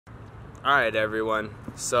Alright everyone,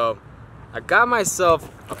 so I got myself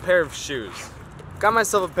a pair of shoes.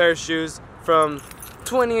 From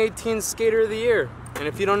 2018 Skater of the Year. And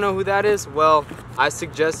if you don't know who that is, well, I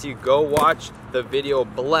suggest you go watch the video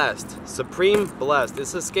Blessed, Supreme Blessed.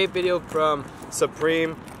 It's a skate video from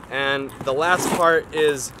Supreme, and the last part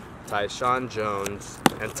is Tyshawn Jones.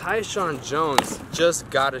 And Tyshawn Jones just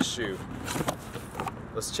got a shoe.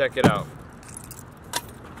 Let's check it out.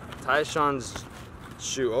 Tyshawn's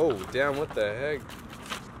shoe. Oh, damn, what the heck?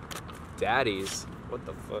 Daddies. What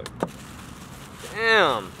the fuck?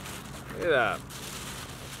 Damn. Look at that.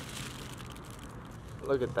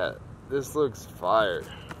 Look at that. This looks fire.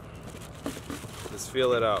 Let's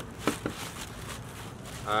feel it out.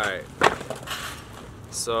 Alright.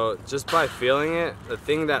 So, just by feeling it, the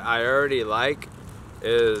thing that I already like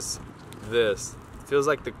is this. It feels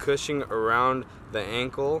like the cushioning around the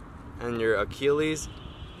ankle and your Achilles.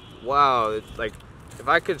 Wow, it's like, if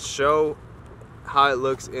I could show how it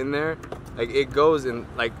looks in there, like it goes in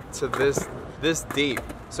like to this deep.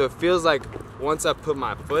 So it feels like once I put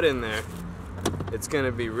my foot in there, it's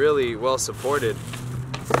gonna be really well supported.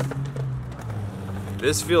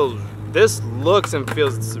 This looks and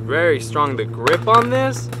feels very strong. The grip on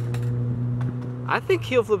this, I think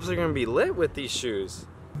heel flips are gonna be lit with these shoes.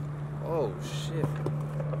 Oh shit.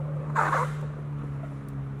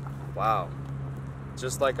 Wow.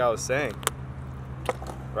 Just like I was saying.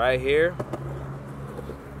 Right here,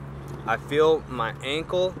 I feel my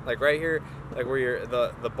ankle, like right here, like where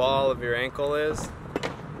the ball of your ankle is.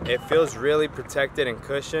 It feels really protected and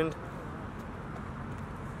cushioned.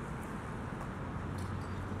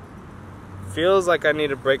 Feels like I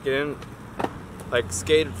need to break it in, like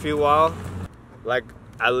skate a few while. Like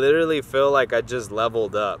I literally feel like I just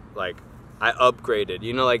leveled up. Like I upgraded.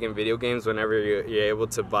 You know, like in video games, whenever you're able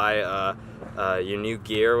to buy your new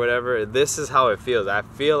gear or whatever, this is how it feels. I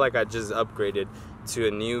feel like I just upgraded to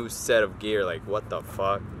a new set of gear. Like what the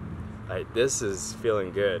fuck? Like this is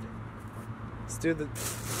feeling good. Let's do the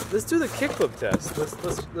kickflip test.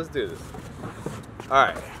 Let's do this. All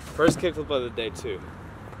right, first kickflip of the day too.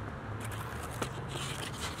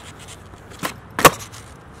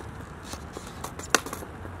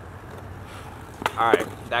 All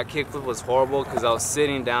right, that kickflip was horrible because I was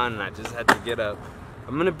sitting down and I just had to get up.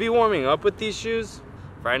 I'm gonna be warming up with these shoes.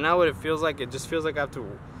 Right now, what it feels like, it just feels like I have to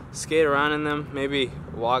skate around in them, maybe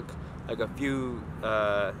walk like a few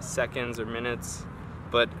seconds or minutes.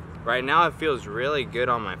 But right now, it feels really good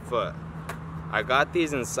on my foot. I got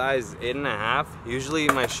these in size 8.5. Usually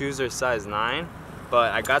my shoes are size 9,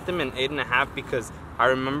 but I got them in 8.5 because I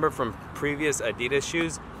remember from previous Adidas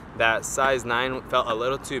shoes that size 9 felt a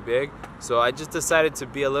little too big. So I just decided to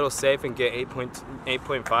be a little safe and get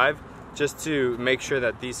 8.5. just to make sure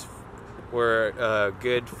that these were a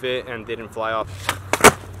good fit and didn't fly off.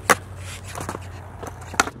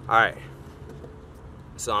 Alright,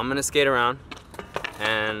 so I'm gonna skate around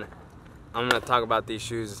and I'm gonna talk about these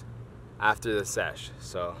shoes after the sesh,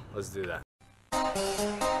 so let's do that.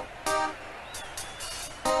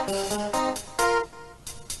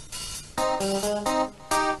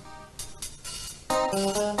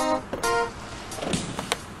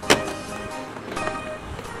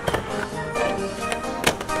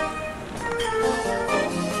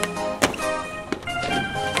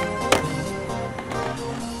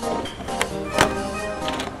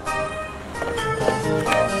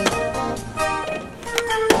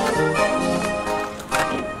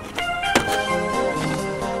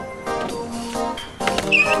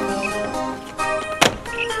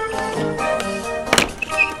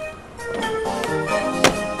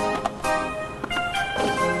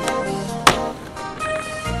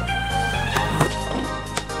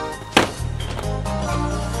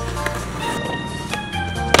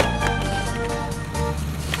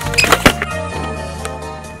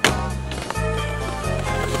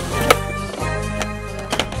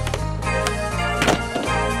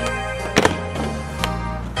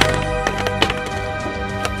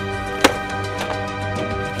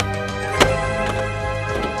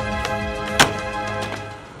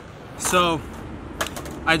 So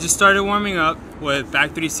I just started warming up with back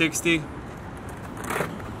 360.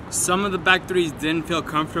 Some of the back threes didn't feel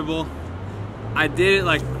comfortable. I did it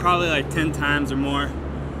like probably like 10 times or more.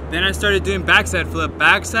 Then I started doing backside flip.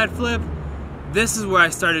 Backside flip, this is where I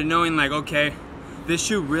started knowing like, okay, this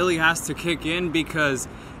shoe really has to kick in because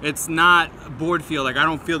it's not board feel. Like I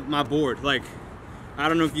don't feel my board. Like I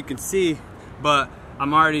don't know if you can see, but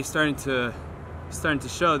I'm already starting to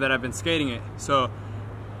show that I've been skating it. So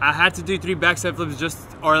I had to do 3 backside flips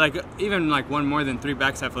or like even like one more than 3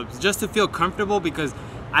 backside flips just to feel comfortable because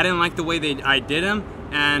I didn't like the way I did them,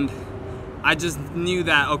 and I just knew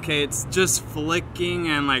that, okay, it's just flicking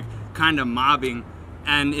and like kind of mobbing,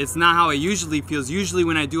 and it's not how it usually feels. Usually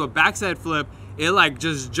when I do a backside flip, it like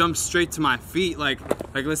just jumps straight to my feet. Like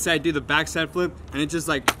let's say I do the backside flip and it just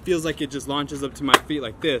like feels like it just launches up to my feet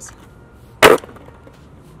like this.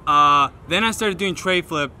 Then I started doing tray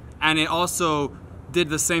flip, and it also did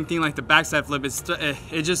the same thing like the backside flip.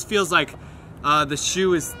 It just feels like the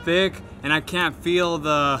shoe is thick and I can't feel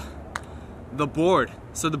the board.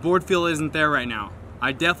 So the board feel isn't there right now.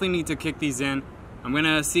 I definitely need to kick these in. I'm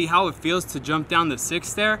gonna see how it feels to jump down the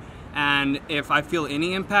 6 there and if I feel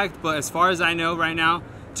any impact, but as far as I know right now,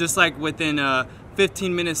 just like within a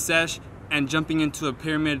 15-minute sesh and jumping into a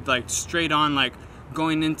pyramid like straight on, like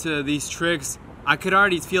going into these tricks, I could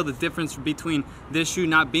already feel the difference between this shoe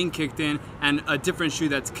not being kicked in and a different shoe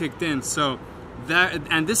that's kicked in. So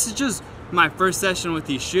and this is just my first session with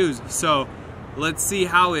these shoes. So let's see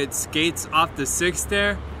how it skates off the 6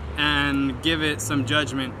 there and give it some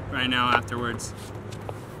judgment right now afterwards.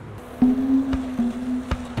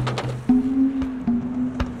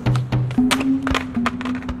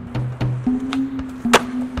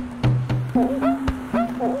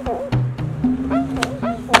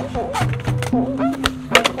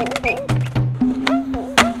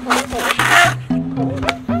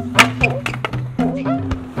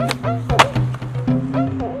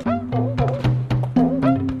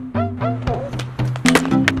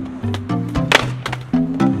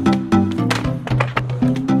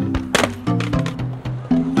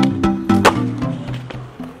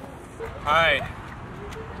 Alright,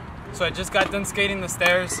 so I just got done skating the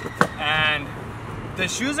stairs and the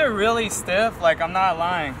shoes are really stiff. Like, I'm not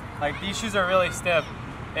lying, like these shoes are really stiff.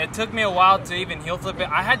 It took me a while to even heel flip it.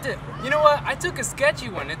 I had to, you know what, I took a sketchy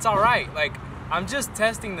one. It's alright, like I'm just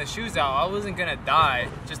testing the shoes out. I wasn't gonna die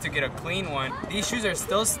just to get a clean one. These shoes are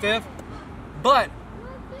still stiff, but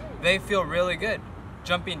they feel really good.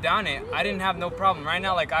 Jumping down it, I didn't have no problem. Right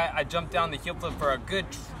now, like I jumped down the heel flip for a good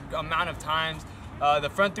amount of times.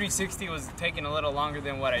 The front 360 was taking a little longer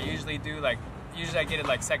than what I usually do. Like, usually I get it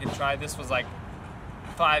like second try. This was like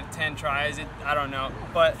 5-10 tries. I don't know.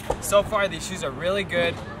 But so far, these shoes are really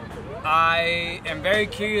good. I am very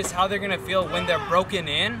curious how they're gonna feel when they're broken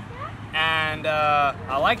in. And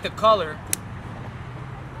I like the color.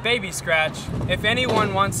 Baby scratch. If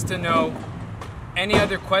anyone wants to know any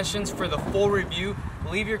other questions for the full review,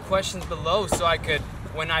 leave your questions below so I could,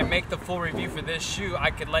 when I make the full review for this shoe,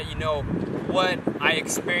 I could let you know what I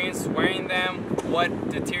experienced wearing them, what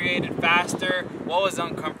deteriorated faster, what was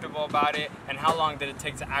uncomfortable about it, and how long did it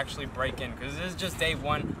take to actually break in. Because this is just day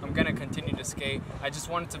one. I'm gonna continue to skate. I just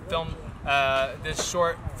wanted to film this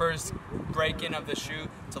short first break-in of the shoe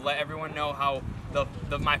to let everyone know how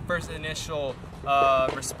my first initial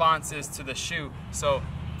response is to the shoe. So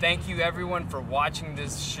thank you everyone for watching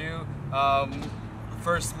this shoe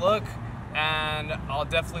first look, and I'll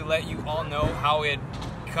definitely let you all know how it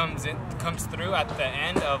comes through at the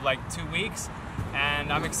end of like 2 weeks.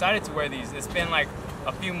 And I'm excited to wear these. It's been like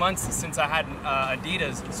a few months since I had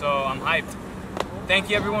Adidas, so I'm hyped. Thank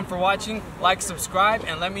you everyone for watching. Like, subscribe,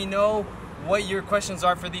 and let me know what your questions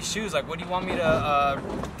are for these shoes. Like, what do you want me to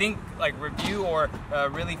review or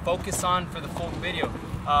really focus on for the full video.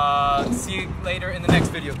 See you later in the next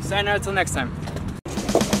video. Sayonara till next time.